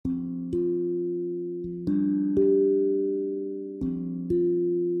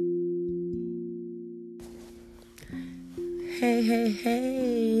Hey, hey,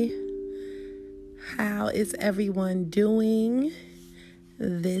 hey. How is everyone doing?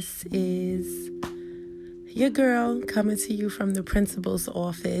 This is your girl coming to you from the principal's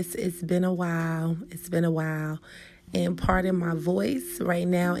office. It's been a while. And pardon my voice right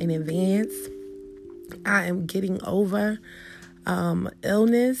now in advance. I am getting over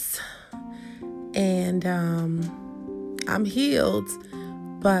illness and I'm healed,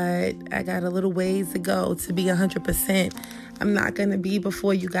 but I got a little ways to go to be 100%. I'm not going to be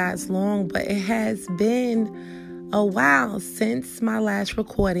before you guys long, but it has been a while since my last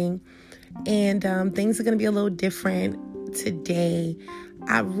recording, and things are going to be a little different today.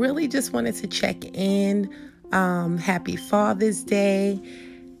 I really just wanted to check in. Happy Father's Day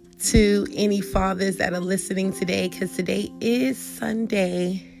to any fathers that are listening today, because today is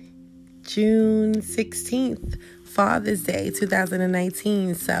Sunday, June 16th, Father's Day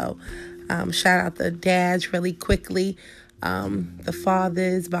 2019. So shout out the dads really quickly. The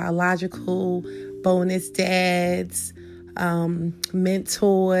fathers, biological, bonus dads,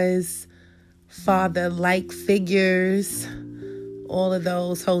 mentors, father-like figures, all of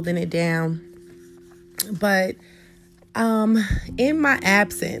those holding it down. But in my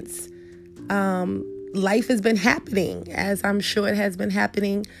absence, life has been happening, as I'm sure it has been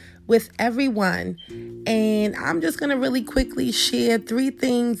happening with everyone. And I'm just going to really quickly share 3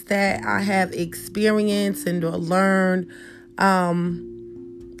 things that I have experienced and or learned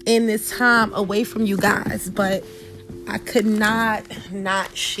in this time away from you guys. But I could not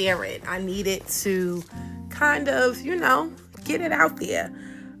share it. I needed to kind of, get it out there.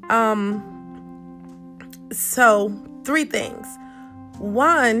 So 3 things.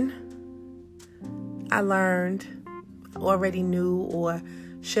 1, I learned, already knew, or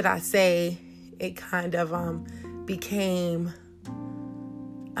should I say, it kind of became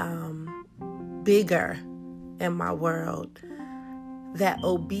bigger in my world, that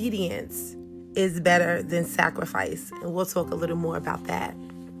obedience is better than sacrifice. And we'll talk a little more about that.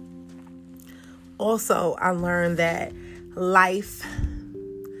 Also, I learned that life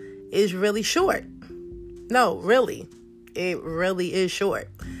is really short. No, really. It really is short.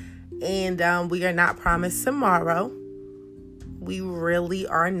 And we are not promised tomorrow. We really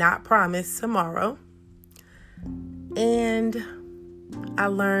are not promised tomorrow. And I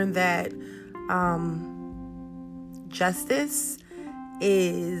learned that justice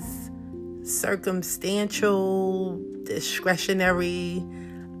is circumstantial, discretionary.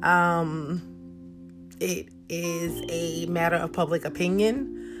 It is a matter of public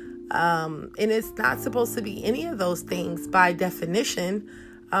opinion. And it's not supposed to be any of those things by definition.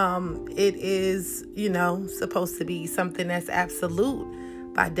 It is, supposed to be something that's absolute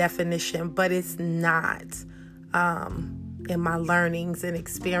by definition, but it's not. In my learnings and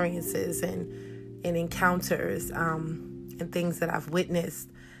experiences and encounters and things that I've witnessed.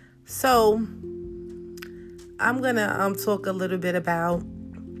 So I'm going to talk a little bit about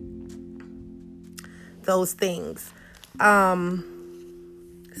those things. So,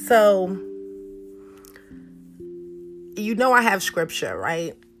 I have scripture,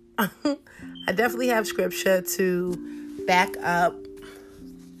 right? I definitely have scripture to back up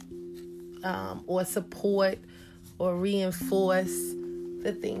or support or reinforce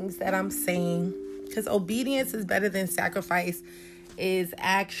the things that I'm saying. Because obedience is better than sacrifice is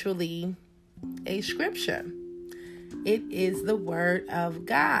actually a scripture. It is the word of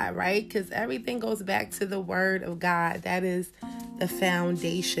God, right? Because everything goes back to the word of God. That is the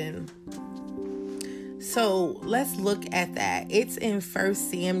foundation. So let's look at that. It's in 1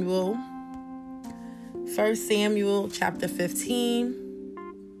 Samuel chapter 15.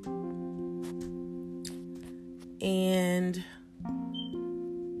 And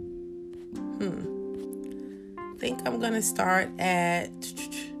I think I'm going to start at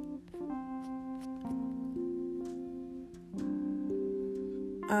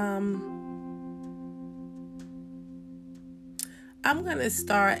I'm going to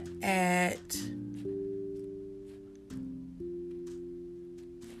start at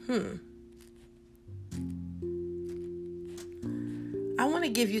I want to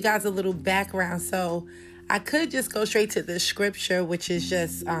give you guys a little background. So I could just go straight to the scripture, which is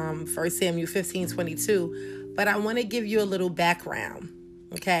just 1 Samuel 15:22, but I want to give you a little background.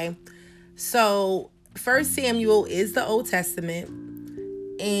 Okay. So 1 Samuel is the Old Testament,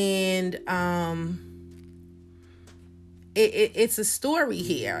 and it's a story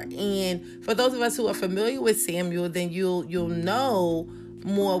here. And for those of us who are familiar with Samuel, then you'll know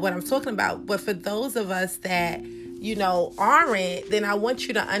more what I'm talking about. But for those of us that aren't, then I want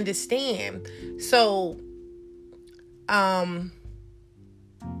you to understand. So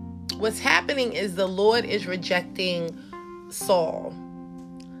what's happening is the Lord is rejecting Saul.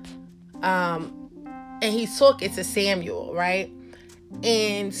 And he took it to Samuel, right?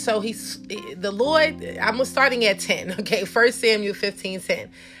 And so the Lord, I'm starting at 10, okay? 1 Samuel 15:10.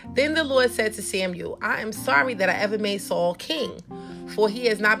 Then the Lord said to Samuel, I am sorry that I ever made Saul king, for he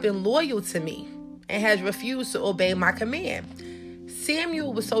has not been loyal to me and has refused to obey my command.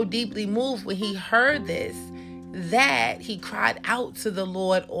 Samuel was so deeply moved when he heard this that he cried out to the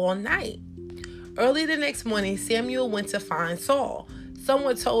Lord all night. Early the next morning, Samuel went to find Saul.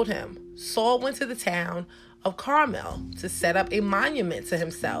 Someone told him, Saul went to the town of Carmel to set up a monument to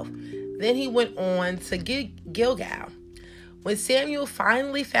himself. Then he went on to Gilgal. When Samuel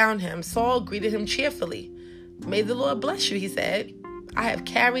finally found him, Saul greeted him cheerfully. May the Lord bless you, he said. I have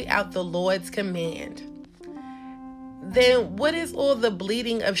carried out the Lord's command. Then what is all the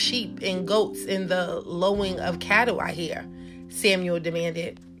bleating of sheep and goats and the lowing of cattle I hear? Samuel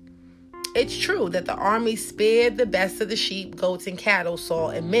demanded. It's true that the army spared the best of the sheep, goats, and cattle, Saul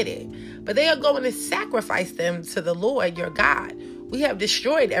admitted, but they are going to sacrifice them to the Lord your God. We have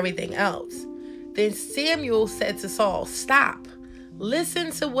destroyed everything else. Then Samuel said to Saul, Stop.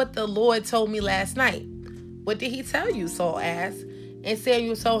 Listen to what the Lord told me last night. What did he tell you? Saul asked. And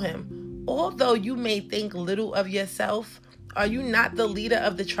Samuel told him, Although you may think little of yourself, are you not the leader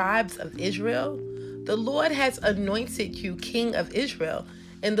of the tribes of Israel? The Lord has anointed you king of Israel.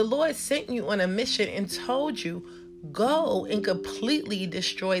 And the Lord sent you on a mission and told you, go and completely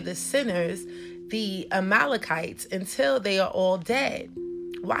destroy the sinners, the Amalekites, until they are all dead.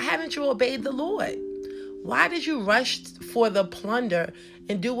 Why haven't you obeyed the Lord? Why did you rush for the plunder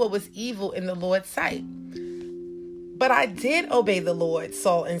and do what was evil in the Lord's sight? But I did obey the Lord,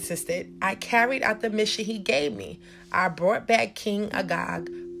 Saul insisted. I carried out the mission he gave me. I brought back King Agag,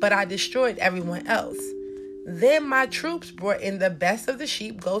 but I destroyed everyone else. Then my troops brought in the best of the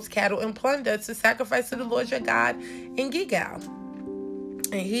sheep, goats, cattle, and plunder to sacrifice to the Lord your God in Gilgal.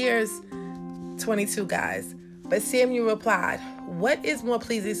 And here's 22, guys. But Samuel replied, What is more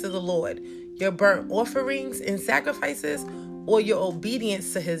pleasing to the Lord, your burnt offerings and sacrifices, or your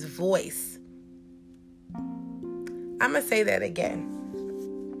obedience to his voice? I'm going to say that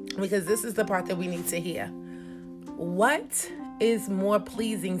again, because this is the part that we need to hear. What is more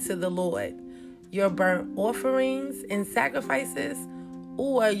pleasing to the Lord? Your burnt offerings and sacrifices,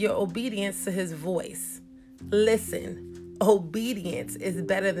 or your obedience to his voice? Listen, obedience is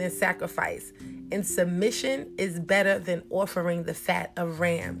better than sacrifice, and submission is better than offering the fat of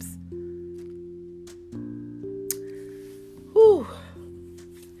rams. Whew.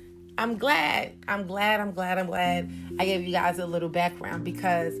 I'm glad I gave you guys a little background,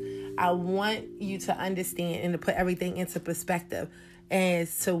 because I want you to understand and to put everything into perspective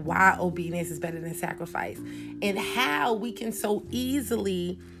as to why obedience is better than sacrifice, and how we can so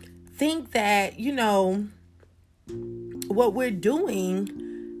easily think that, what we're doing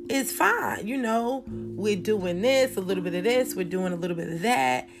is fine. We're doing this, a little bit of this, we're doing a little bit of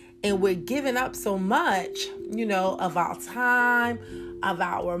that, and we're giving up so much, of our time, of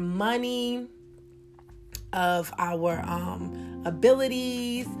our money, of our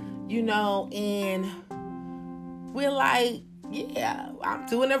abilities, and we're like, yeah, I'm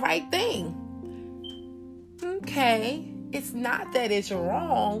doing the right thing. Okay, it's not that it's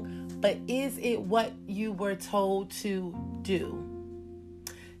wrong, but is it what you were told to do?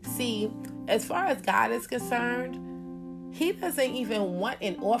 See, as far as God is concerned, he doesn't even want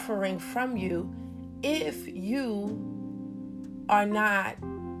an offering from you if you are not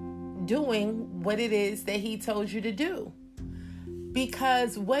doing what it is that he told you to do.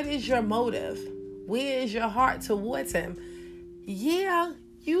 Because what is your motive? Where is your heart towards him? Yeah,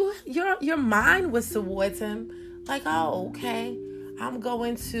 your mind was towards him. Like, oh, okay, I'm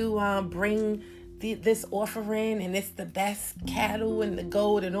going to bring this offering, and it's the best cattle and the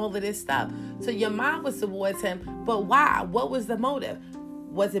gold and all of this stuff. So your mind was towards him. But why? What was the motive?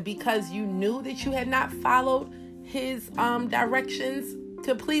 Was it because you knew that you had not followed his directions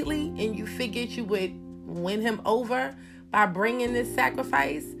completely, and you figured you would win him over by bringing this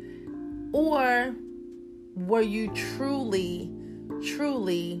sacrifice? Or were you truly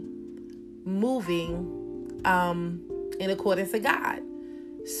moving in accordance to God?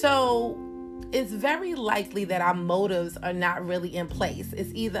 So it's very likely that our motives are not really in place.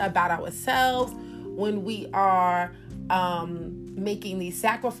 It's either about ourselves when we are making these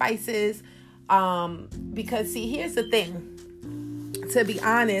sacrifices. Because see, here's the thing. To be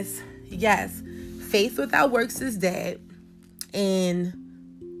honest, yes, faith without works is dead. And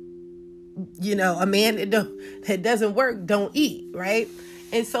a man that doesn't work don't eat, right?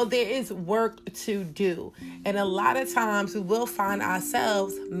 And so there is work to do. And a lot of times we will find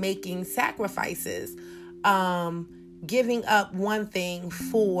ourselves making sacrifices. giving up one thing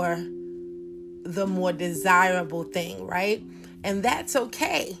for the more desirable thing, right? And that's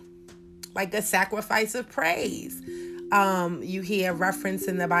okay. Like a sacrifice of praise. You hear reference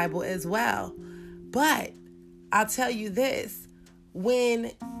in the Bible as well. But I'll tell you this,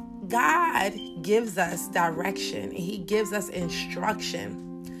 when God gives us direction and he gives us instruction,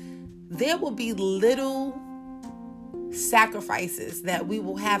 there will be little sacrifices that we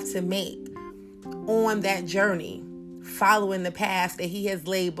will have to make on that journey, following the path that he has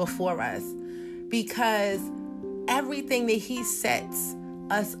laid before us, because everything that he sets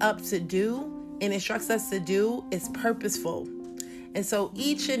us up to do and instructs us to do is purposeful. And so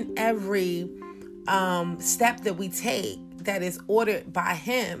each and every step that we take that is ordered by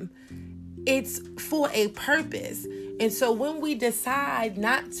him, it's for a purpose. And so when we decide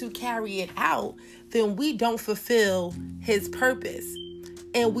not to carry it out, then we don't fulfill his purpose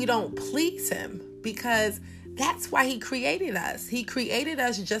and we don't please him, because that's why he created us. He created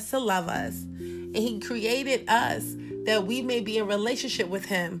us just to love us, and he created us that we may be in relationship with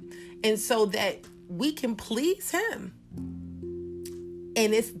him, and so that we can please him.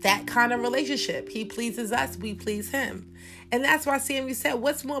 And it's that kind of relationship. He pleases us, we please him. And that's why Samuel said,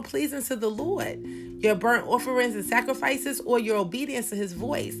 what's more pleasing to the Lord? Your burnt offerings and sacrifices, or your obedience to his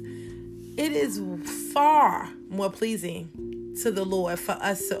voice? It is far more pleasing to the Lord for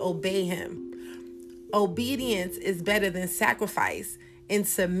us to obey him. Obedience is better than sacrifice, and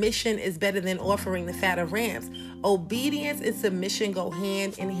submission is better than offering the fat of rams. Obedience and submission go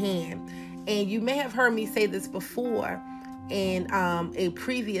hand in hand. And you may have heard me say this before in a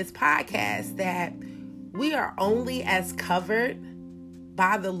previous podcast, that we are only as covered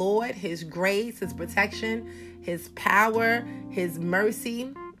by the Lord, his grace, his protection, his power, his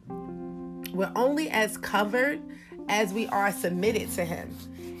mercy. We're only as covered as we are submitted to him.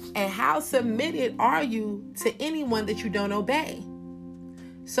 And how submitted are you to anyone that you don't obey?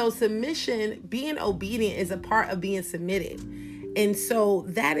 So submission, being obedient, is a part of being submitted. And so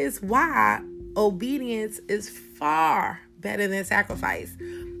that is why obedience is far better than sacrifice.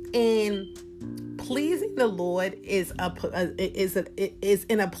 And pleasing the Lord is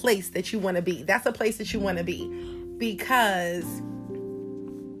in a place that you want to be. That's a place that you want to be, because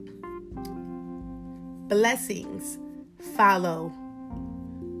blessings follow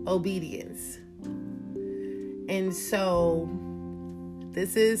obedience. And so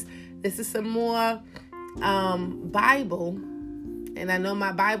this is some more Bible, and I know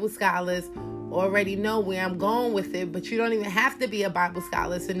my Bible scholars already know where I'm going with it, but you don't even have to be a Bible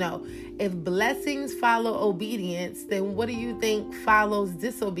scholar to know. If blessings follow obedience, then what do you think follows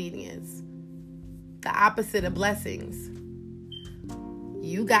disobedience? The opposite of blessings.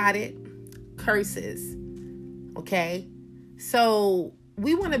 You got it. Curses. Okay? So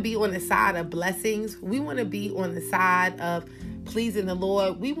we want to be on the side of blessings. We want to be on the side of pleasing the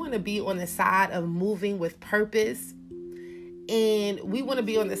Lord. We want to be on the side of moving with purpose. And we want to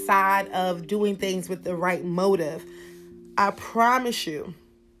be on the side of doing things with the right motive. I promise you,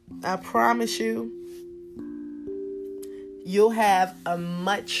 you'll have a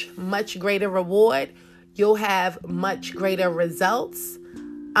much, much greater reward. You'll have much greater results.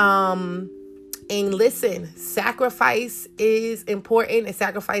 And listen, sacrifice is important, and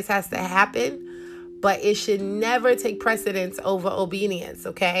sacrifice has to happen, but it should never take precedence over obedience,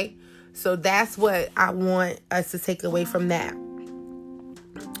 okay? So that's what I want us to take away from that.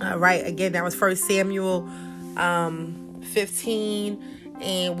 All right, again, that was 1 Samuel 15,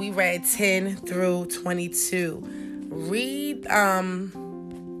 and we read 10 through 22.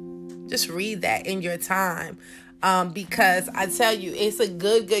 Just read that in your time. Because I tell you, it's a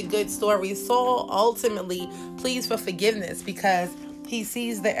good story. Saul ultimately pleads for forgiveness because he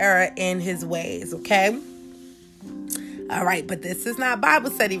sees the error in his ways, okay? All right, but this is not Bible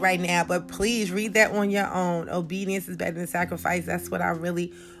study right now, but please read that on your own. Obedience is better than sacrifice. That's what I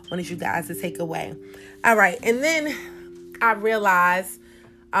really wanted you guys to take away. All right, and then I realized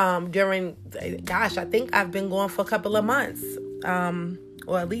I think I've been going for a couple of months,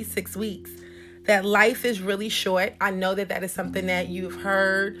 or at least 6 weeks, that life is really short. I know that is something that you've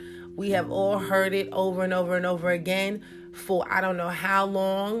heard. We have all heard it over and over and over again for I don't know how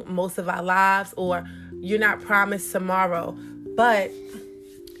long, most of our lives, or you're not promised tomorrow. But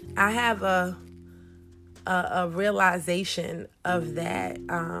I have a realization of that,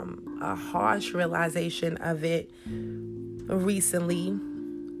 a harsh realization of it recently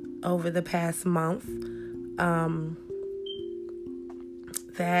over the past month,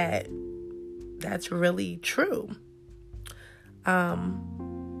 that's really true.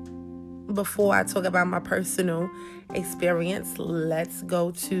 Before I talk about my personal experience, let's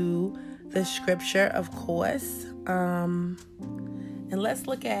go to the scripture, of course. And let's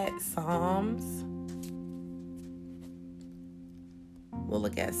look at Psalms. We'll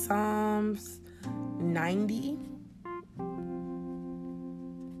look at Psalms 90.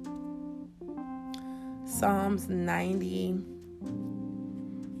 Psalms 90.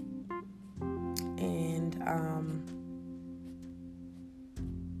 And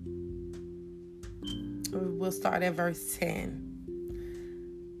we'll start at verse 10.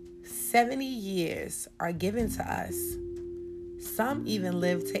 70 years are given to us. Some even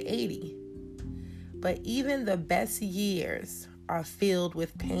live to 80. But even the best years are filled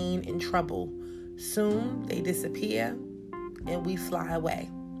with pain and trouble. Soon they disappear and we fly away.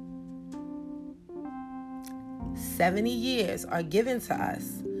 70 years are given to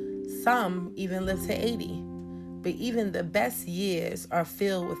us. Some even live to 80. But even the best years are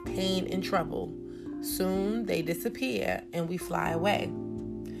filled with pain and trouble. Soon they disappear and we fly away.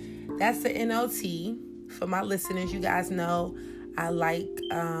 That's the NLT. For my listeners, you guys know I like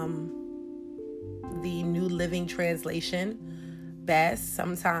the New Living Translation best.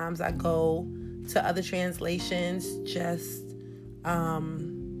 Sometimes I go to other translations just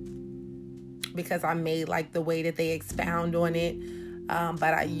because I may like the way that they expound on it.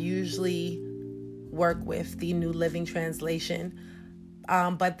 But I usually work with the New Living Translation.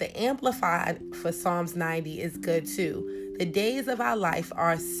 But the Amplified for Psalms 90 is good too. The days of our life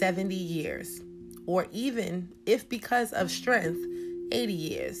are 70 years, or even, if because of strength, 80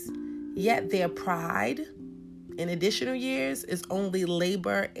 years. Yet their pride in additional years is only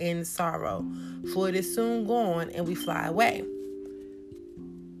labor and sorrow, for it is soon gone and we fly away.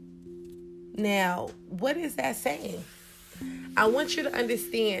 Now, what is that saying? I want you to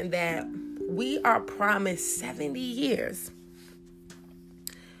understand that we are promised 70 years.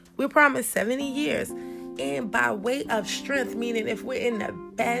 We're promised 70 years. And by way of strength, meaning if we're in the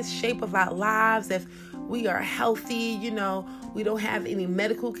best shape of our lives, if we are healthy, we don't have any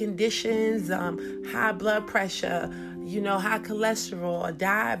medical conditions, high blood pressure, high cholesterol,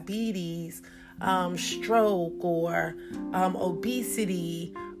 diabetes, stroke, or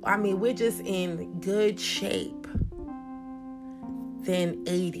obesity. We're just in good shape. Then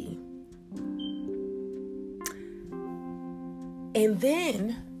 80. And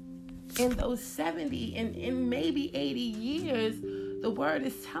then in those 70 and maybe 80 years, the word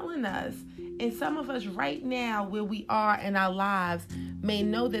is telling us, and some of us right now where we are in our lives may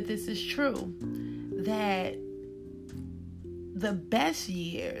know that this is true, that the best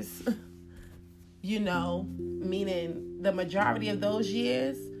years, meaning the majority of those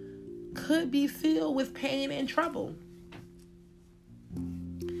years, could be filled with pain and trouble.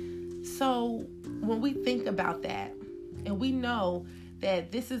 So when we think about that, and we know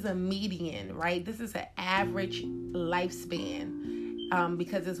that this is a median, right? This is an average lifespan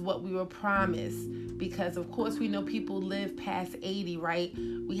because it's what we were promised. Because, of course, we know people live past 80, right?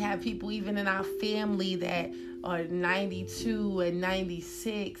 We have people even in our family that are 92 and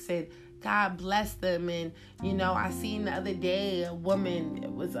 96, and God bless them. And, I seen the other day a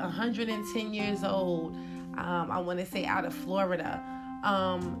woman was 110 years old, I want to say out of Florida.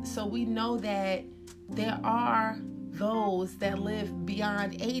 So we know that there are those that live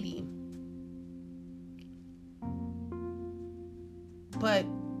beyond 80. But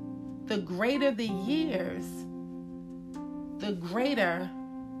the greater the years, the greater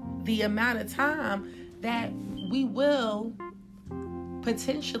the amount of time that we will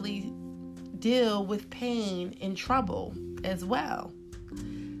potentially deal with pain and trouble as well.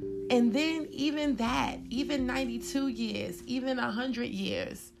 And then even 92 years, even 100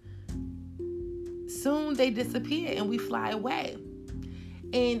 years, soon they disappear and we fly away.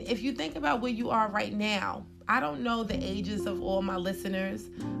 And if you think about where you are right now, I don't know the ages of all my listeners,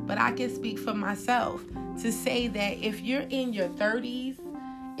 but I can speak for myself to say that if you're in your 30s,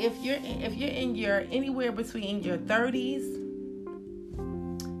 if you're in your anywhere between your 30s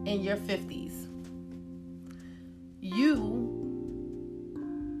and your 50s,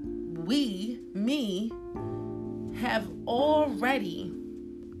 me have already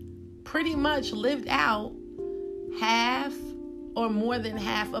pretty much lived out half or more than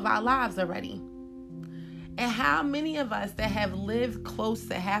half of our lives already. And how many of us that have lived close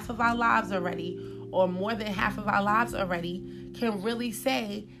to half of our lives already, or more than half of our lives already, can really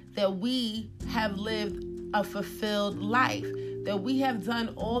say that we have lived a fulfilled life, that we have done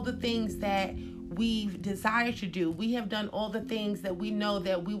all the things that we desire to do. We have done all the things that we know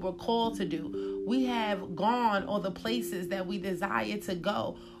that we were called to do. We have gone all the places that we desire to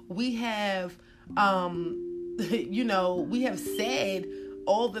go. We have, we have said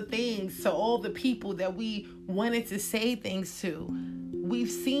all the things to all the people that we wanted to say things to. we've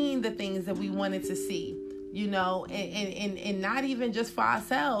seen the things that we wanted to see, and not even just for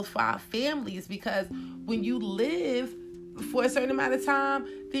ourselves, for our families, because when you live for a certain amount of time,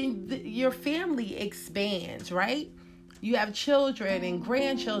 then your family expands, right? You have children and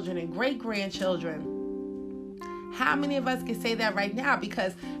grandchildren and great-grandchildren. How many of us can say that right now?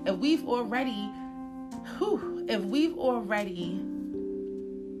 Because if we've already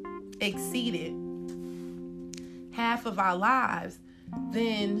exceeded half of our lives,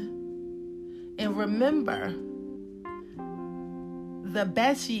 and remember the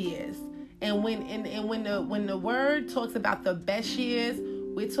best years. And when the word talks about the best years,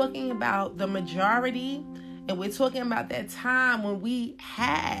 we're talking about the majority, and we're talking about that time when we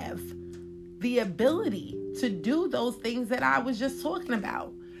have the ability to do those things that I was just talking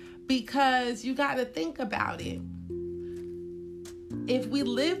about. Because you got to think about it. If we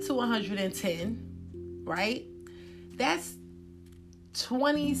live to 110, right? That's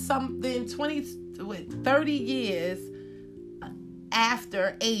 30 years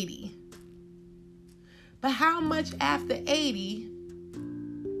after 80. But how much after 80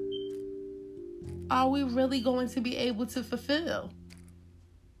 are we really going to be able to fulfill?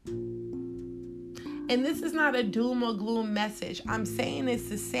 And this is not a doom or gloom message. I'm saying this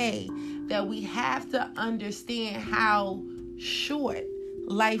to say that we have to understand how short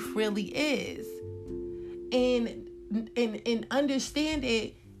life really is. And understand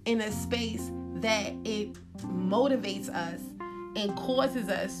it in a space that it motivates us and causes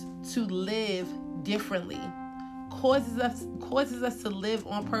us to live differently, causes us to live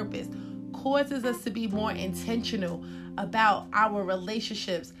on purpose, causes us to be more intentional about our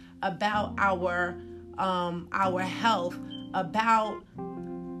relationships, about our health, about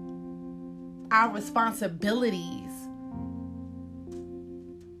our responsibilities.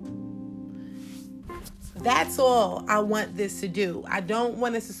 That's all I want this to do. I don't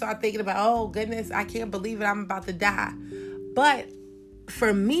want us to start thinking about, oh goodness, I can't believe it, I'm about to die. But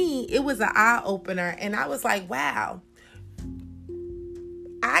for me, it was an eye-opener, and I was like, wow,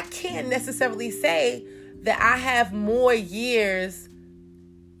 I can't necessarily say that I have more years,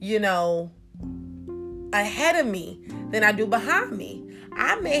 ahead of me than I do behind me.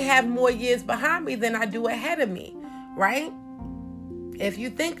 I may have more years behind me than I do ahead of me, right? If you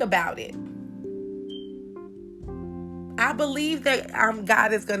think about it. I believe that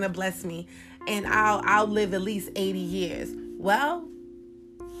God is going to bless me and I'll live at least 80 years. Well,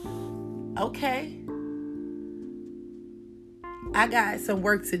 okay. I got some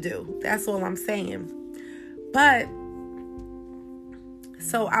work to do. That's all I'm saying. But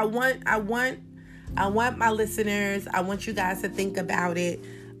so I want my listeners, I want you guys to think about it.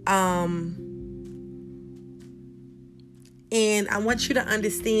 And I want you to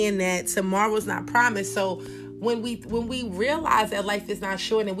understand that tomorrow's not promised. So when we realize that life is not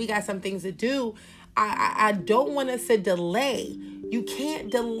short and we got some things to do, I don't want us to delay. You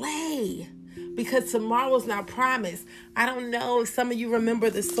can't delay because tomorrow's not promised. I don't know if some of you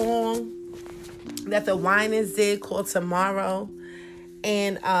remember the song that the Winans did called Tomorrow.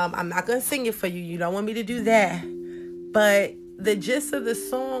 And I'm not going to sing it for you. You don't want me to do that. But the gist of the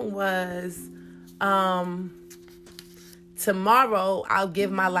song was, tomorrow, I'll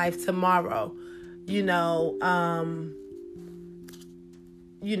give my life tomorrow.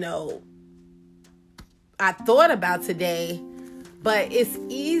 I thought about today, but it's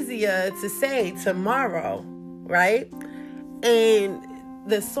easier to say tomorrow, right? And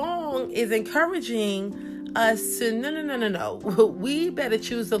the song is encouraging us to, no. We better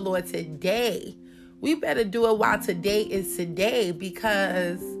choose the Lord today. We better do it while today is today,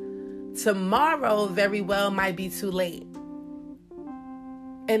 because tomorrow very well might be too late.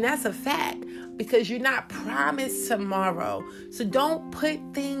 And that's a fact, because you're not promised tomorrow. So don't put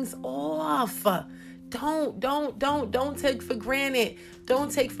things off. Don't take for granted. Don't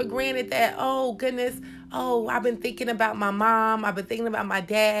take for granted that, oh goodness, I've been thinking about my mom. I've been thinking about my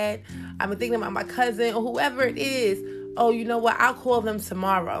dad. I've been thinking about my cousin or whoever it is. Oh, you know what? I'll call them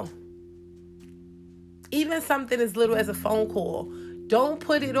tomorrow. Even something as little as a phone call. Don't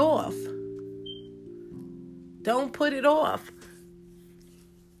put it off. Don't put it off.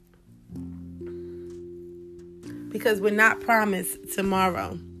 Because we're not promised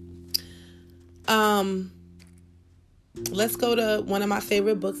tomorrow. Let's go to one of my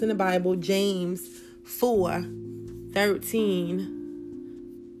favorite books in the Bible, James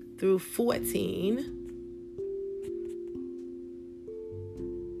 4:13 through 14.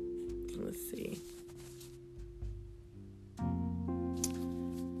 Let's see.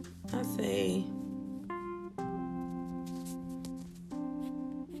 I say,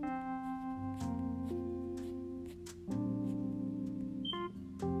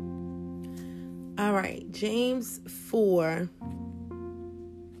 All right, James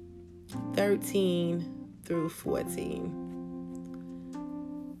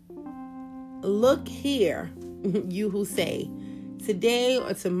 4:13-14. Look here, you who say, today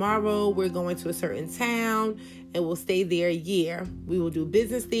or tomorrow we're going to a certain town and we'll stay there a year. We will do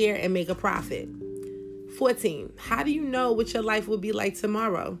business there and make a profit. 14. How do you know what your life will be like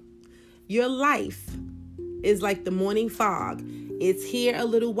tomorrow? Your life is like the morning fog. It's here a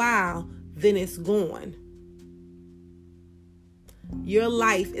little while, then it's gone. Your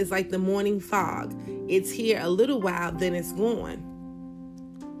life is like the morning fog. It's here a little while, then it's gone.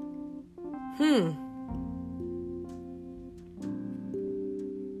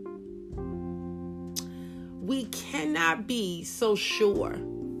 We cannot be so sure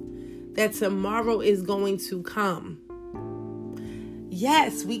that tomorrow is going to come.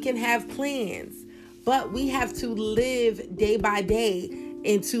 Yes, we can have plans, but we have to live day by day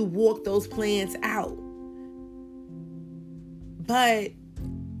and to walk those plans out. But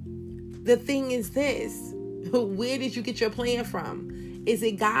the thing is this, where did you get your plan from? Is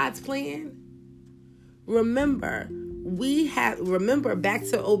it God's plan? Remember back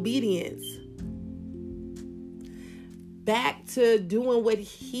to obedience. Back to doing what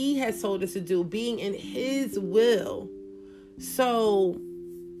he has told us to do, being in his will. So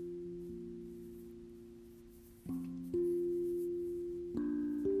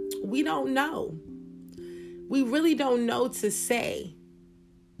we don't know. We really don't know to say.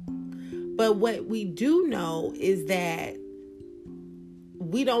 But what we do know is that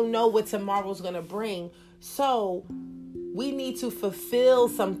we don't know what tomorrow's going to bring. So we need to fulfill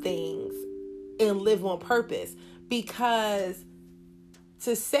some things and live on purpose. Because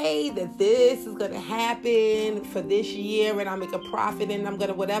to say that this is going to happen for this year and I'll make a profit and I'm going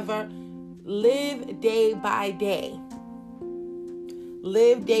to whatever, live day by day.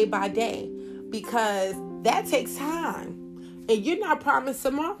 Live day by day. Because that takes time. And you're not promised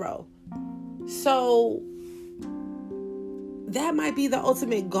tomorrow. So that might be the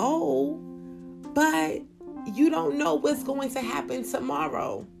ultimate goal. But you don't know what's going to happen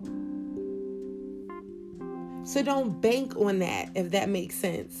tomorrow. So don't bank on that, if that makes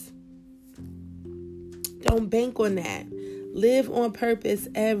sense. Don't bank on that. Live on purpose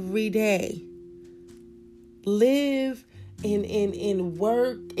every day. Live in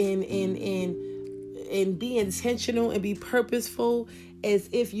work and be intentional and be purposeful as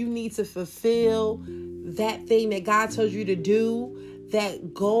if you need to fulfill that thing that God told you to do,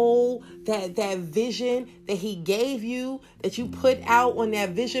 that goal, that vision that he gave you, that you put out on that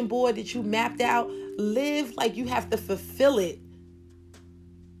vision board that you mapped out. Live like you have to fulfill it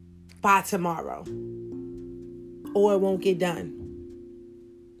by tomorrow, or it won't get done.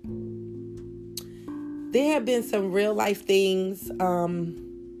 There have been some real life things in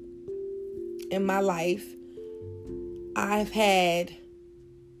my life. I've had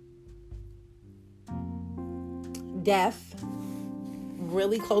death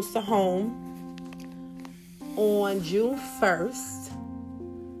really close to home. On June 1st,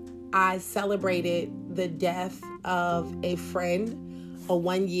 I celebrated the death of a friend, a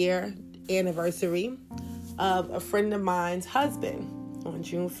 1-year anniversary of a friend of mine's husband on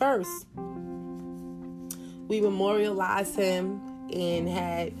June 1st. We memorialized him and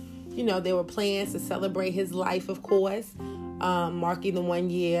had, there were plans to celebrate his life, of course, marking the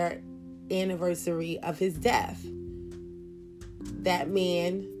 1-year anniversary of his death. That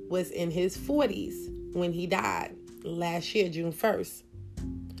man was in his 40s when he died last year, June 1st.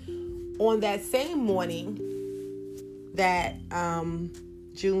 On that same morning, that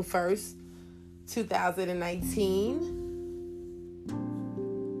June 1st, 2019,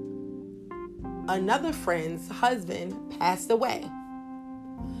 another friend's husband passed away.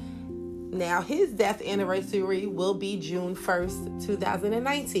 Now, his death anniversary will be June 1st,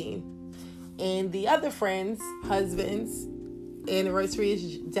 2019. And the other friend's husband's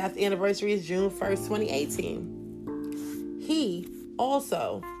death anniversary is June 1st, 2018. He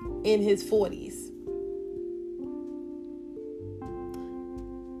also in his 40s.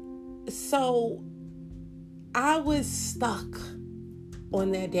 So I was stuck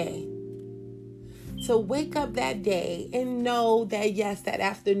on that day. To wake up that day and know that, yes, that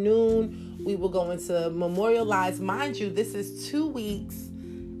afternoon we were going to memorialize. Mind you, this is 2 weeks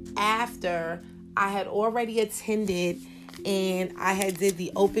after I had already attended and I had did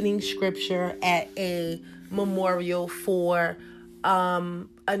the opening scripture at a memorial for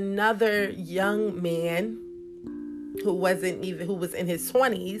another young man who was in his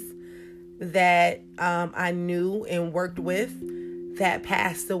 20s that I knew and worked with that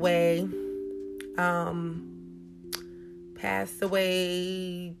passed away 2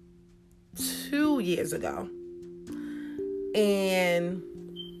 2 years ago. And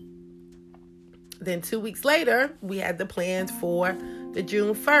then 2 weeks later, we had the plans for the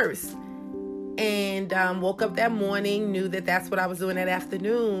June 1st. And woke up that morning, knew that that's what I was doing that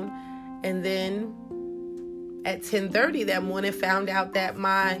afternoon. And then at 10:30 that morning, found out that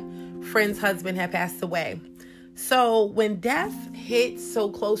my friend's husband had passed away. So when death hits so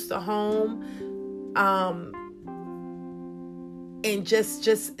close to home, and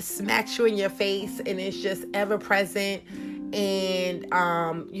just smacks you in your face, and it's just ever present, and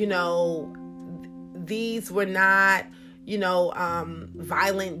these were not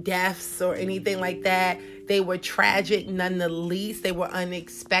violent deaths or anything like that. They were tragic none the least. They were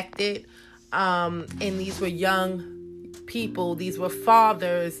unexpected. And these were young people. These were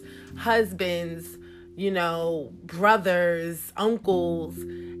fathers, husbands, brothers, uncles,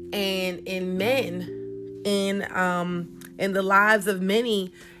 and men in the lives of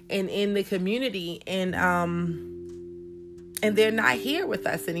many and in the community. And they're not here with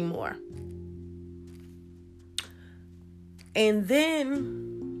us anymore. And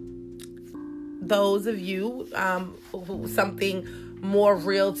then those of you who something more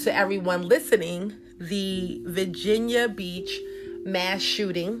real to everyone listening, the Virginia Beach mass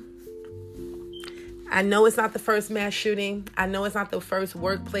shooting. I know it's not the first mass shooting. I know it's not the first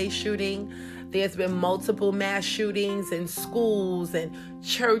workplace shooting. There's been multiple mass shootings in schools and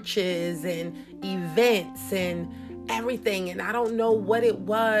churches and events and everything. And I don't know what it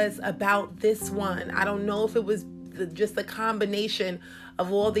was about this one. I don't know if it was just a combination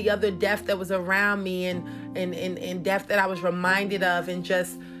of all the other death that was around me and death that I was reminded of, and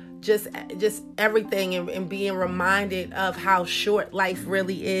just everything, and being reminded of how short life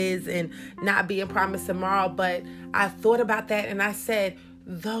really is and not being promised tomorrow. But I thought about that and I said,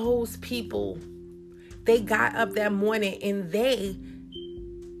 those people, they got up that morning and they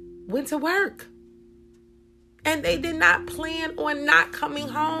went to work, and they did not plan on not coming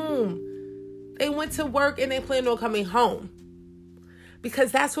home. They went to work and they planned on coming home,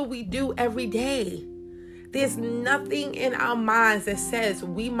 because that's what we do every day. There's nothing in our minds that says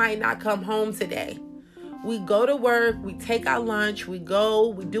we might not come home today. We go to work, we take our lunch, we go,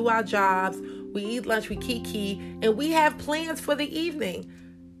 we do our jobs, we eat lunch, we kiki, and we have plans for the evening.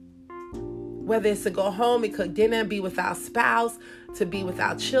 Whether it's to go home and cook dinner and be with our spouse, to be with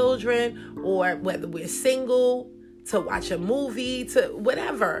our children, or whether we're single, to watch a movie, to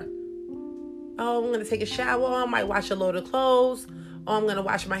whatever. Oh, I'm going to take a shower. I might wash a load of clothes. Oh, I'm going to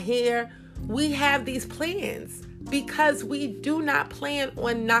wash my hair. We have these plans because we do not plan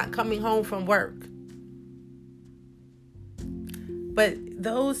on not coming home from work. But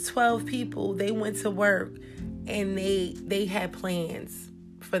those 12 people, they went to work and they had plans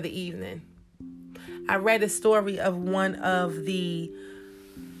for the evening. I read a story of one of the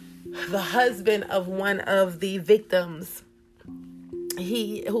husband of one of the victims.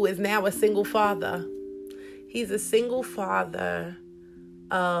 Who is now a single father. He's a single father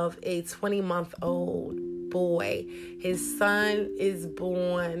of a 20-month-old boy. His son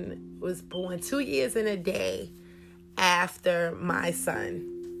was born 2 years and a day after my son.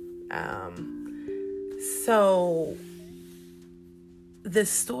 So the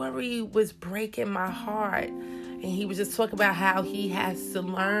story was breaking my heart. And he was just talking about how he has to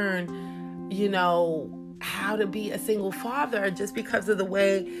learn, how to be a single father, just because of the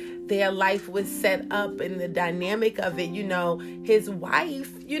way their life was set up and the dynamic of it. His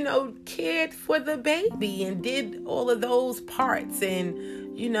wife, cared for the baby and did all of those parts. And,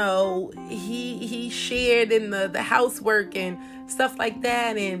 he shared in the housework and stuff like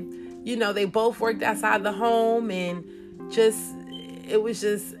that. And, they both worked outside the home, and it was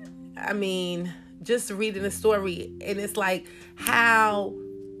just reading the story. And it's like how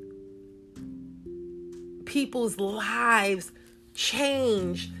people's lives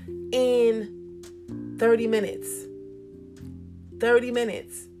change in 30 minutes. 30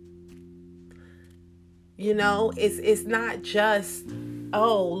 minutes. It's not just,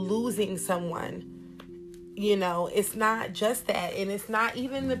 losing someone. It's not just that. And it's not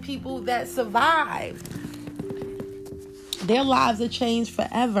even the people that survived. Their lives are changed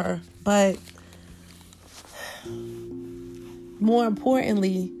forever. But more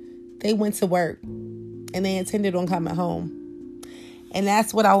importantly, they went to work. And they intended on coming home. And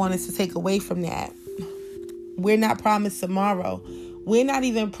that's what I want us to take away from that. We're not promised tomorrow. We're not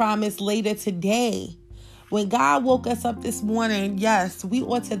even promised later today. When God woke us up this morning, yes, we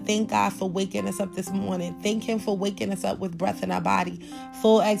ought to thank God for waking us up this morning. Thank Him for waking us up with breath in our body,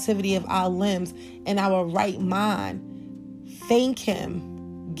 full activity of our limbs, and our right mind. Thank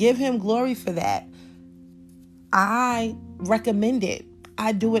Him. Give Him glory for that. I recommend it.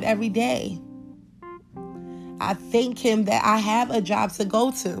 I do it every day. I thank him that I have a job to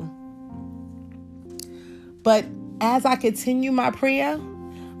go to. But as I continue my prayer,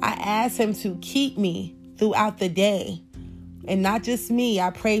 I ask him to keep me throughout the day. And not just me,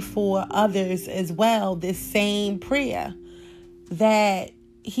 I pray for others as well, this same prayer, that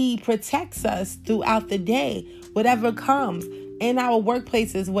he protects us throughout the day, whatever comes, in our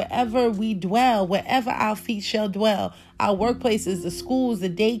workplaces, wherever we dwell, wherever our feet shall dwell, our workplaces, the schools, the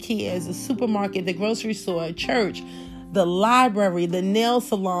daycares, the supermarket, the grocery store, church, the library, the nail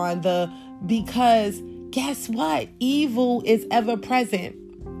salon, because guess what? Evil is ever present.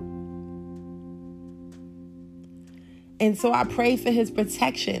 And so I pray for his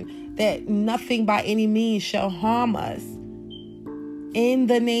protection, that nothing by any means shall harm us in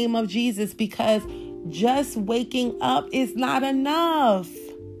the name of Jesus, because just waking up is not enough.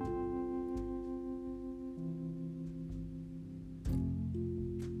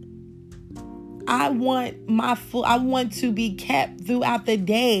 I want to be kept throughout the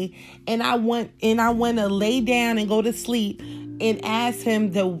day, and I want to lay down and go to sleep and ask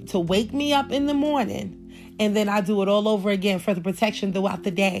him to wake me up in the morning. And then I do it all over again for the protection throughout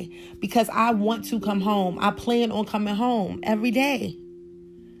the day, because I want to come home. I plan on coming home every day.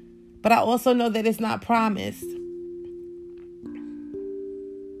 But I also know that it's not promised.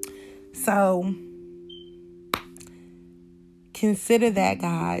 So consider that,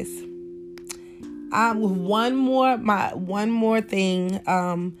 guys. One more thing,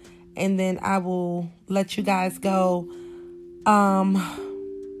 and then I will let you guys go.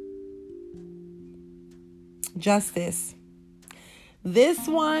 Justice. This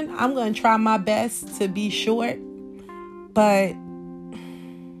one, I'm going to try my best to be short, but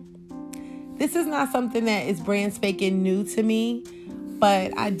this is not something that is brand spanking new to me,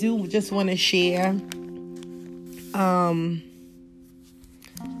 but I do just want to share.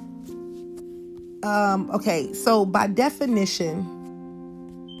 Okay, so by definition,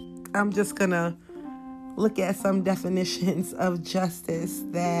 I'm just going to look at some definitions of justice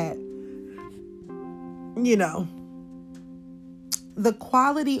that, the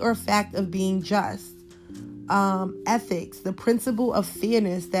quality or fact of being just, ethics, the principle of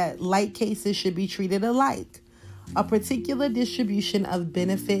fairness that like cases should be treated alike, a particular distribution of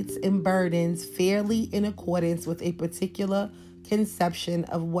benefits and burdens fairly in accordance with a particular conception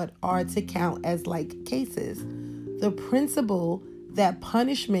of what are to count as like cases, the principle that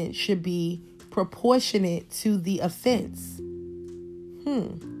punishment should be proportionate to the offense.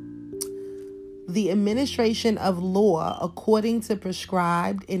 The administration of law according to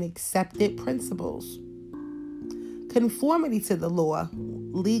prescribed and accepted principles. Conformity to the law,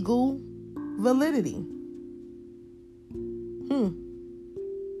 legal validity.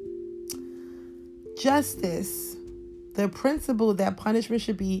 Justice, the principle that punishment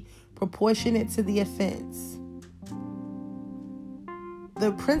should be proportionate to the offense.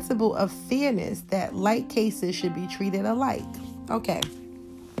 The principle of fairness that like cases should be treated alike. Okay.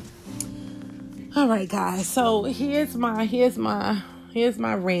 All right, guys. So here's my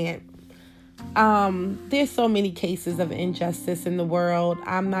rant. There's so many cases of injustice in the world.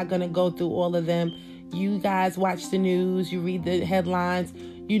 I'm not going to go through all of them. You guys watch the news, you read the headlines,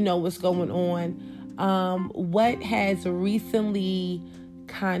 you know what's going on. What has recently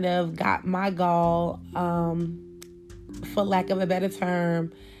kind of got my gall, for lack of a better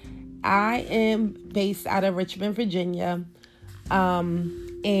term, I am based out of Richmond, Virginia.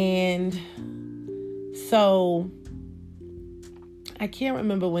 And so I can't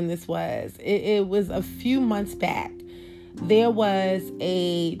remember when this was. It was a few months back. There was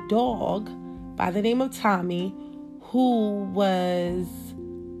a dog by the name of Tommy who was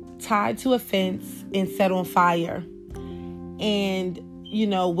tied to a fence and set on fire. And,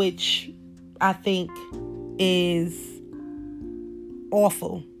 which I think is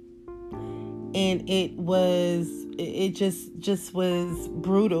awful. And it just was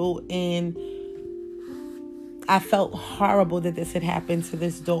brutal, and I felt horrible that this had happened to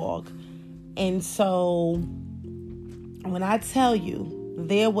this dog. And so when I tell you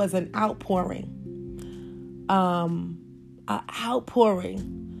there was an outpouring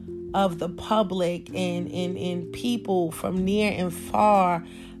of the public and people from near and far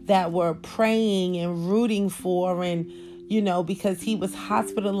that were praying and rooting for, and because he was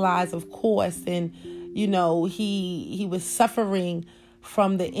hospitalized, of course, and he was suffering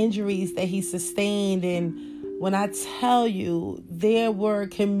from the injuries that he sustained. And when I tell you, there were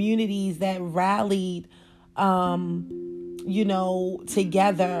communities that rallied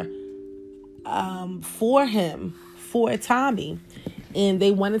together for him, for Tommy, and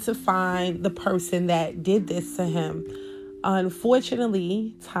they wanted to find the person that did this to him.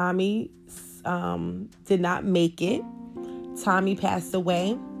 Unfortunately, Tommy did not make it. Tommy passed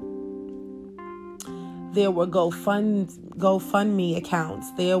away. There were GoFundMe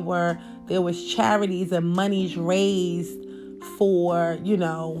accounts. There was charities and monies raised for,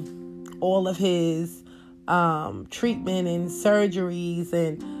 all of his treatment and surgeries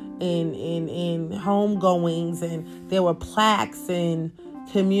and homegoings, and there were plaques and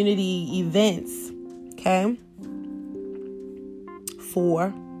community events, okay,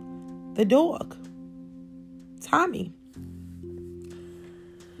 for the dog, Tommy.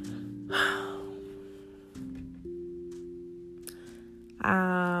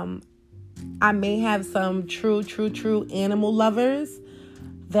 I may have some true animal lovers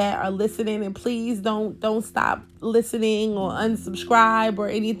that are listening, and please don't stop listening or unsubscribe or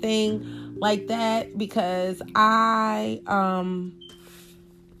anything like that, because I'm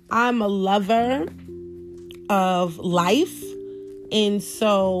a lover of life, and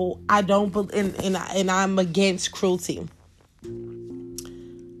so I don't and I'm against cruelty.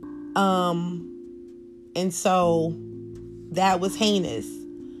 And so that was heinous.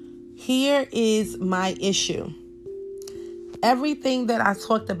 Here is my issue. Everything that I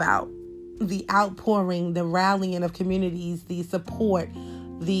talked about, the outpouring, the rallying of communities, the support,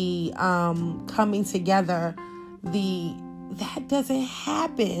 the coming together, that doesn't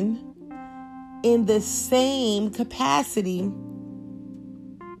happen in the same capacity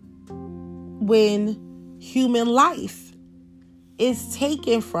when human life is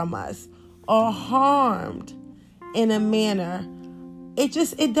taken from us or harmed in a manner. It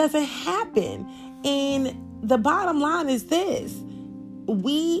doesn't happen. And the bottom line is this: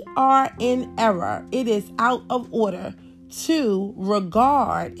 we are in error. It is out of order to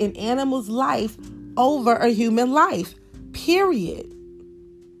regard an animal's life over a human life, period.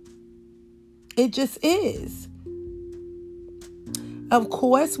 It just is. Of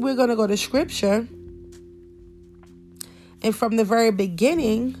course, we're going to go to scripture. And from the very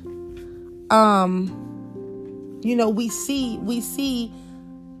beginning, we see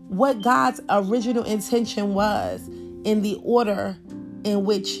what God's original intention was in the order in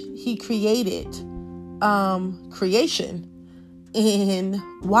which he created creation, and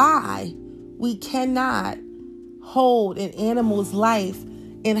why we cannot hold an animal's life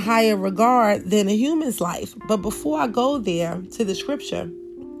in higher regard than a human's life. But before I go there to the scripture,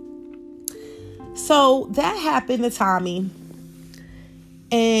 so that happened to Tommy.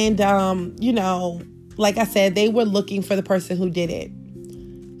 And, like I said, they were looking for the person who did it.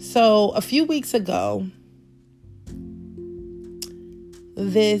 So a few weeks ago,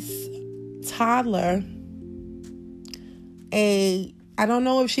 this toddler, I don't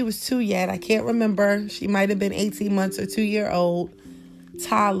know if she was 2 yet. I can't remember. She might have been 18 months or 2-year-old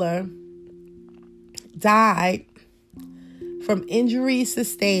toddler, died from injuries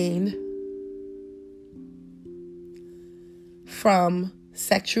sustained from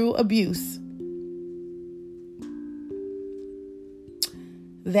sexual abuse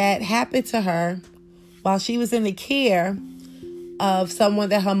that happened to her while she was in the care of someone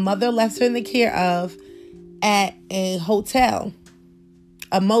that her mother left her in the care of at a motel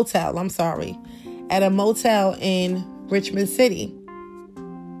in Richmond City.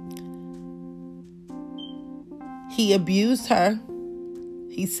 He abused her.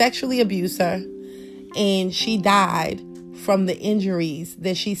 He sexually abused her, and she died from the injuries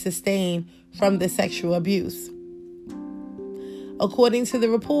that she sustained from the sexual abuse. According to the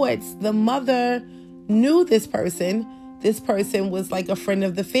reports, the mother knew this person. This person was like a friend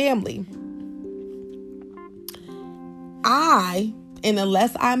of the family. And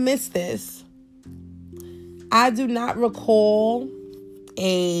unless I missed this, I do not recall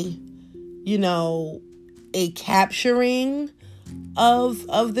a capturing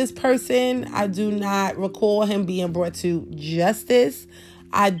of this person. I do not recall him being brought to justice.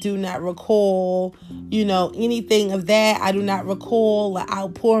 I do not recall, anything of that. I do not recall the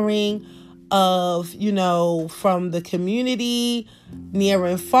outpouring of, from the community near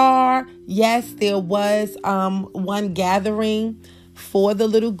and far. Yes, there was one gathering for the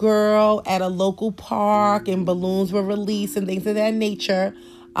little girl at a local park, and balloons were released and things of that nature.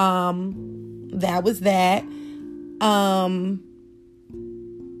 That was that. I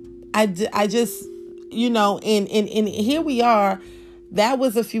just, and here we are. That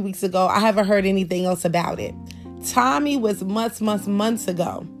was a few weeks ago. I haven't heard anything else about it. Tommy was months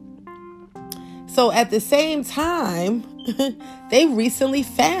ago. So at the same time, they recently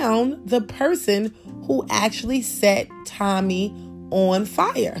found the person who actually set Tommy on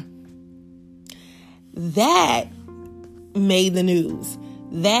fire. That made the news.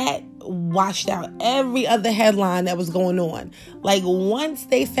 That washed out every other headline that was going on. Like, once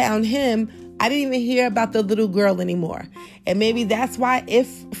they found him, I didn't even hear about the little girl anymore. And maybe that's why, if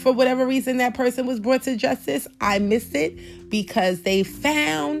for whatever reason that person was brought to justice, I missed it, because they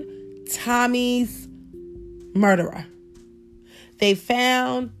found Tommy's murderer. They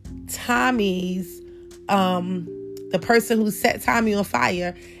found Tommy's, the person who set Tommy on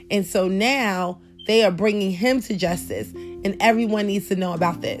fire. And so now they are bringing him to justice, and everyone needs to know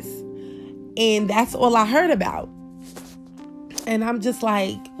about this. And that's all I heard about. And I'm just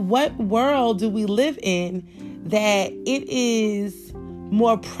like, what world do we live in that it is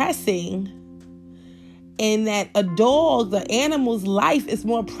more pressing, and that a dog, the animal's life, is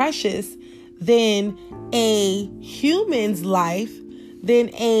more precious than a human's life, than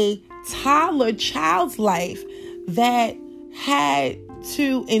a toddler child's life that had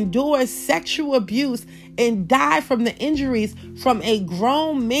to endure sexual abuse and die from the injuries from a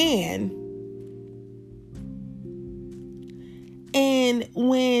grown man. And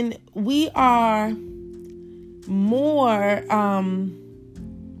when we are more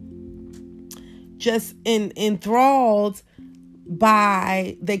just enthralled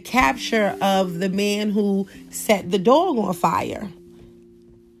by the capture of the man who set the dog on fire,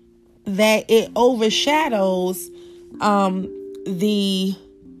 that it overshadows the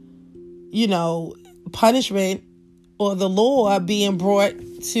punishment or the law being brought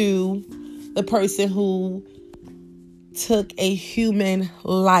to the person who took a human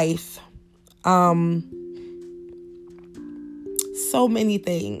life. So many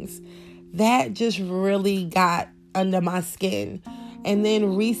things that just really got under my skin. And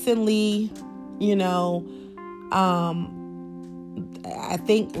then recently, I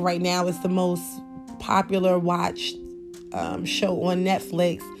think right now it's the most popular watched show on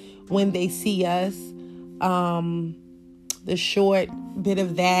Netflix, When They See Us. The short bit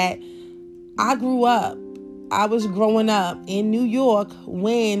of that. I was growing up in New York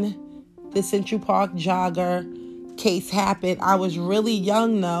when the Central Park jogger case happened. I was really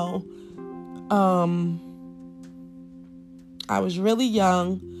young though. I was really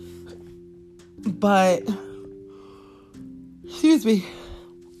young, but excuse me.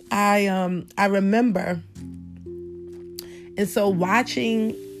 I remember. And so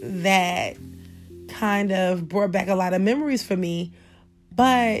watching that kind of brought back a lot of memories for me,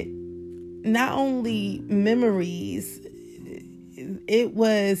 but not only memories, it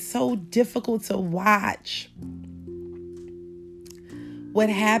was so difficult to watch what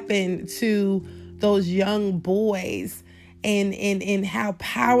happened to those young boys, and how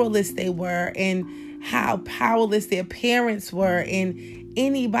powerless they were, and how powerless their parents were, and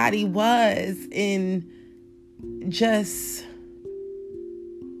anybody was, in just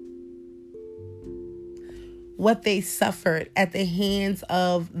what they suffered at the hands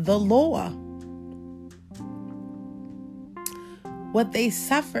of the law. What they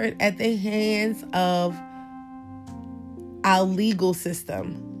suffered at the hands of our legal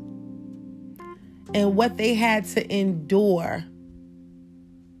system. And what they had to endure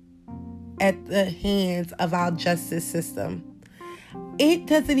at the hands of our justice system. It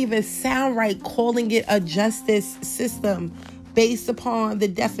doesn't even sound right calling it a justice system based upon the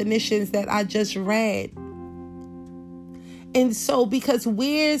definitions that I just read. And so, because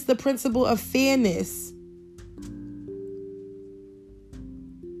where's the principle of fairness?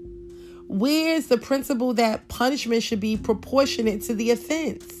 Where's the principle that punishment should be proportionate to the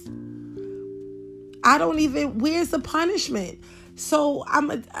offense? Where's the punishment? So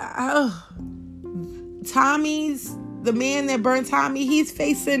Tommy's, the man that burned Tommy, he's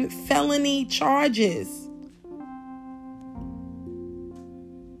facing felony charges.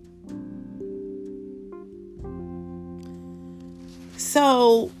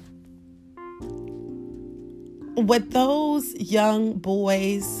 So what those young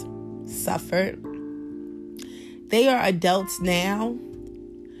boys suffered, they are adults now.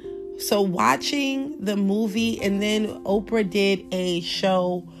 So watching the movie, and then Oprah did a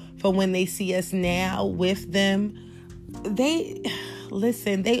show for When They See Us Now with them.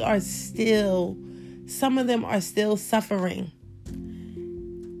 Some of them are still suffering.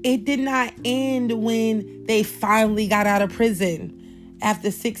 It did not end when they finally got out of prison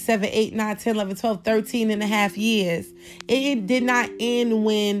after 6, 7, 8, 9, 10, 11, 12, 13 and a half years. It did not end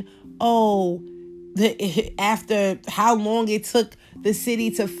when, after how long it took the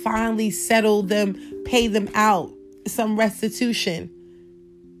city to finally settle them, pay them out some restitution,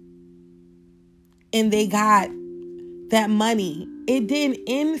 and they got that money. It didn't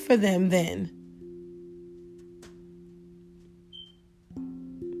end for them then.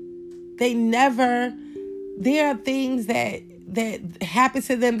 There are things that that happened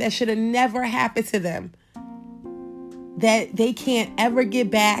to them that should have never happened to them, that they can't ever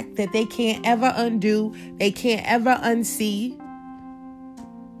get back, that they can't ever undo, they can't ever unsee.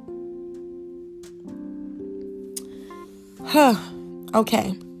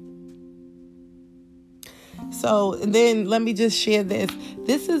 Okay. So then let me just share this.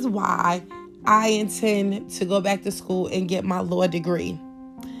 This is why I intend to go back to school and get my law degree.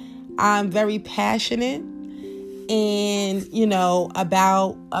 I'm very passionate and,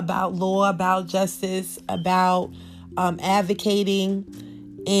 about law, about justice, about advocating.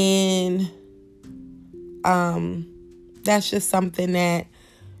 And that's just something that,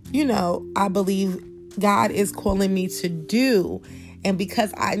 I believe God is calling me to do. And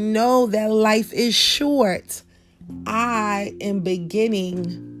because I know that life is short, I am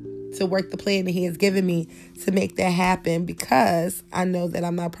beginning to work the plan that He has given me to make that happen, because I know that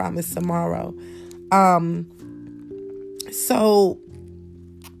I'm not promised tomorrow. So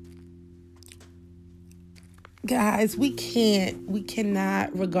guys, we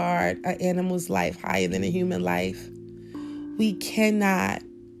cannot regard an animal's life higher than a human life. We cannot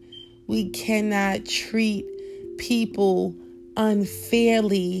treat people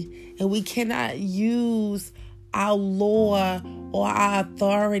unfairly, and we cannot use our law or our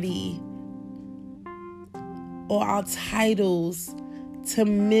authority or our titles to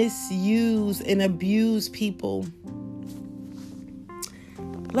misuse and abuse people.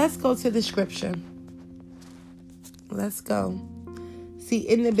 Let's go to the scripture. Let's go. See,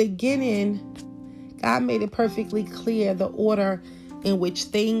 in the beginning, God made it perfectly clear the order in which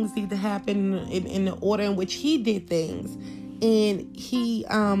things need to happen, in the order in which He did things. And He,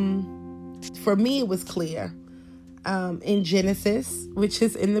 for me, it was clear. In Genesis, which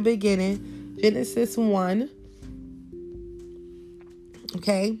is in the beginning, Genesis 1.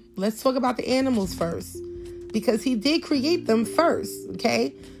 Okay, let's talk about the animals first, because He did create them first.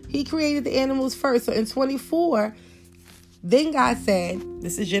 Okay, He created the animals first. So in 24, then God said,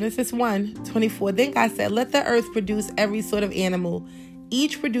 this is Genesis 1:24. Then God said, let the earth produce every sort of animal,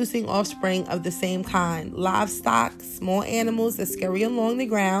 each producing offspring of the same kind, livestock, small animals that scurry along the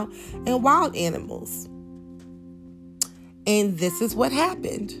ground, and wild animals. And this is what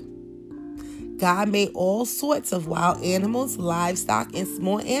happened. God made all sorts of wild animals, livestock, and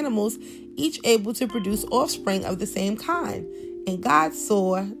small animals, each able to produce offspring of the same kind. And God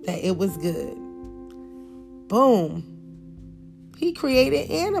saw that it was good. Boom. He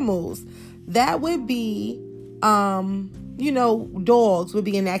created animals. That would be, dogs would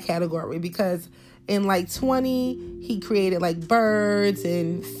be in that category, because in 20, He created birds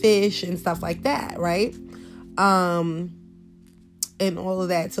and fish and stuff like that, right? And all of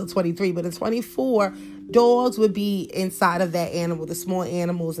that till 23. But in 24, dogs would be inside of that animal, the small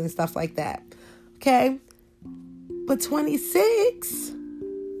animals and stuff like that. Okay? But 26,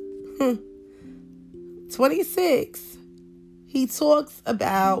 He talks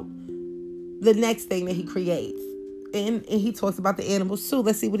about the next thing that He creates. And He talks about the animals too.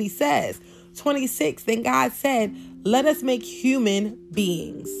 Let's see what He says. 26, then God said, let us make human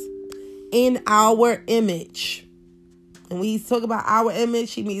beings in our image. And when He's talking about our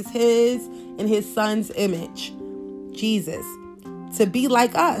image, He means His and His Son's image, Jesus, to be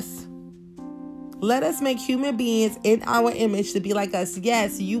like us. Let us make human beings in our image to be like us.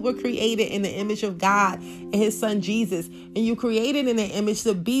 Yes, you were created in the image of God and His Son Jesus. And you created in the image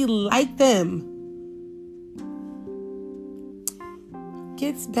to be like them.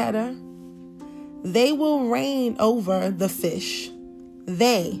 Gets better. They will reign over the fish.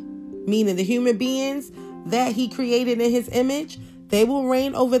 They, meaning the human beings that He created in His image, they will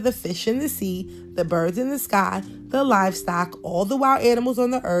reign over the fish in the sea, the birds in the sky, the livestock, all the wild animals on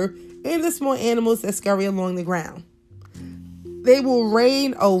the earth, and the small animals that scurry along the ground. They will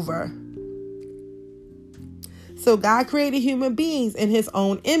reign over. So God created human beings in His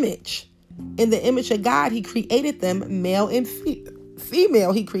own image. In the image of God, He created them, male and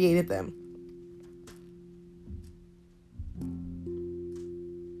female, He created them.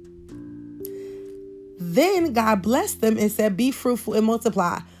 Then God blessed them and said, be fruitful and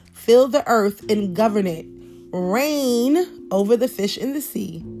multiply, fill the earth and govern it, reign over the fish in the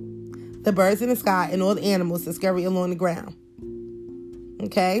sea, the birds in the sky, and all the animals that scurry along the ground.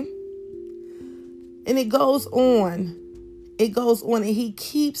 Okay? And it goes on. And He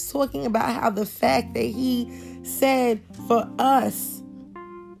keeps talking about how the fact that He said for us,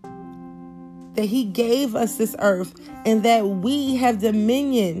 that He gave us this earth and that we have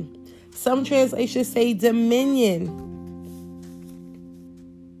dominion. Some translations say dominion.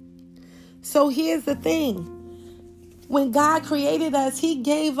 So here's the thing. When God created us, He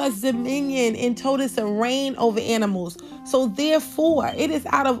gave us dominion and told us to reign over animals, So therefore, it is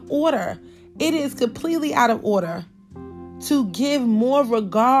out of order. It is completely out of order to give more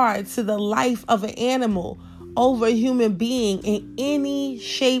regard to the life of an animal over a human being in any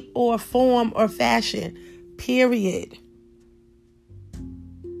shape or form or fashion. Period.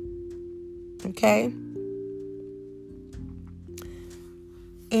 Okay?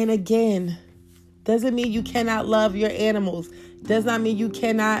 And again, doesn't mean you cannot love your animals. Does not mean you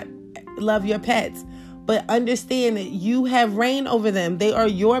cannot love your pets. But understand that you have reign over them. They are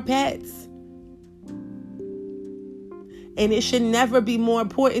your pets. And it should never be more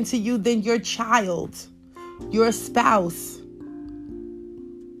important to you than your child, your spouse.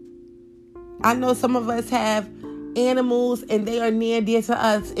 I know some of us have animals and they are near and dear to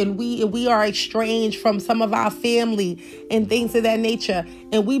us, and we are estranged from some of our family and things of that nature.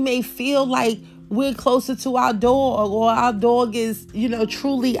 And we may feel like we're closer to our dog, or our dog is,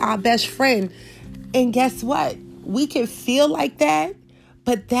 truly our best friend. And guess what? We can feel like that,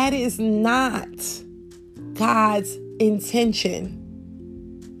 but that is not God's intention.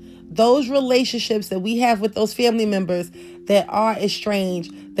 Those relationships that we have with those family members that are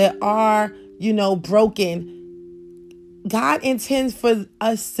estranged, that are, broken, God intends for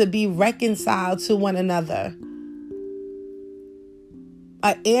us to be reconciled to one another.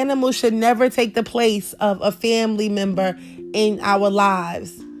 An animal should never take the place of a family member in our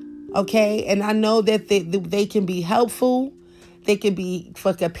lives. Okay? And I know that they can be helpful. They can be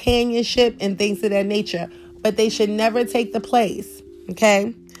for companionship and things of that nature. But they should never take the place.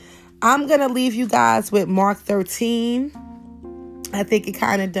 Okay? I'm going to leave you guys with Mark 13. I think it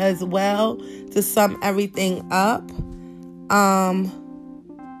kind of does well to sum everything up. I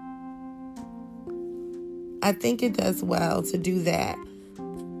think it does well to do that.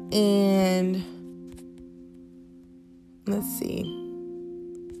 And let's see.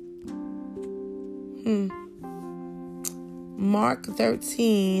 Mark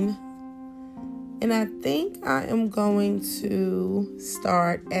 13. And I think I am going to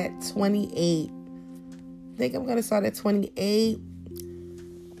start at 28. I think I'm going to start at 28.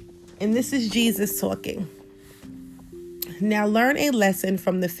 And this is Jesus talking. Now learn a lesson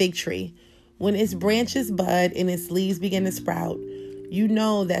from the fig tree. When its branches bud and its leaves begin to sprout, you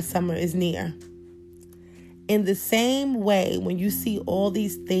know that summer is near. In the same way, when you see all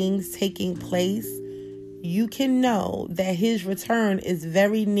these things taking place, you can know that his return is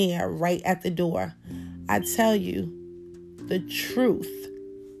very near, right at the door. I tell you the truth.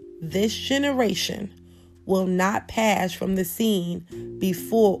 This generation will not pass from the scene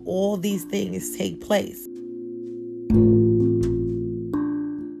before all these things take place.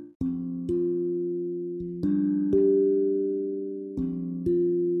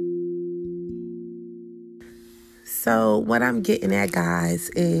 So what I'm getting at,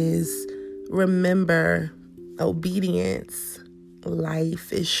 guys, is remember, obedience,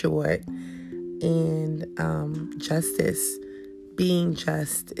 life is short, and justice, being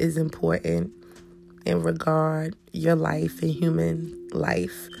just, is important in regard your life and human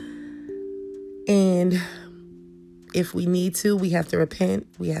life. And if we need to, we have to repent,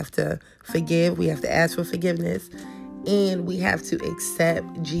 we have to forgive, we have to ask for forgiveness, and we have to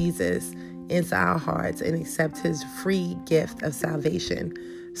accept Jesus into our hearts and accept his free gift of salvation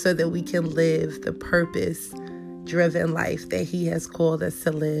so that we can live the purpose-driven life that he has called us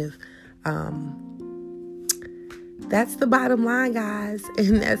to live. That's the bottom line, guys.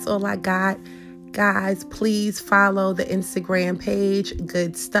 And that's all I got. Guys, please follow the Instagram page,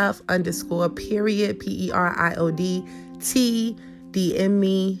 goodstuff_period, PERIODT. DM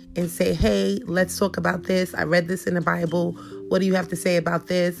me and say, hey, let's talk about this. I read this in the Bible. What do you have to say about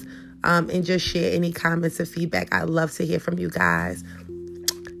this? And just share any comments or feedback. I love to hear from you guys.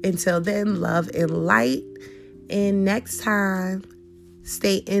 Until then, love and light. And next time,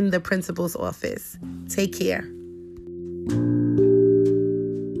 stay in the principal's office. Take care.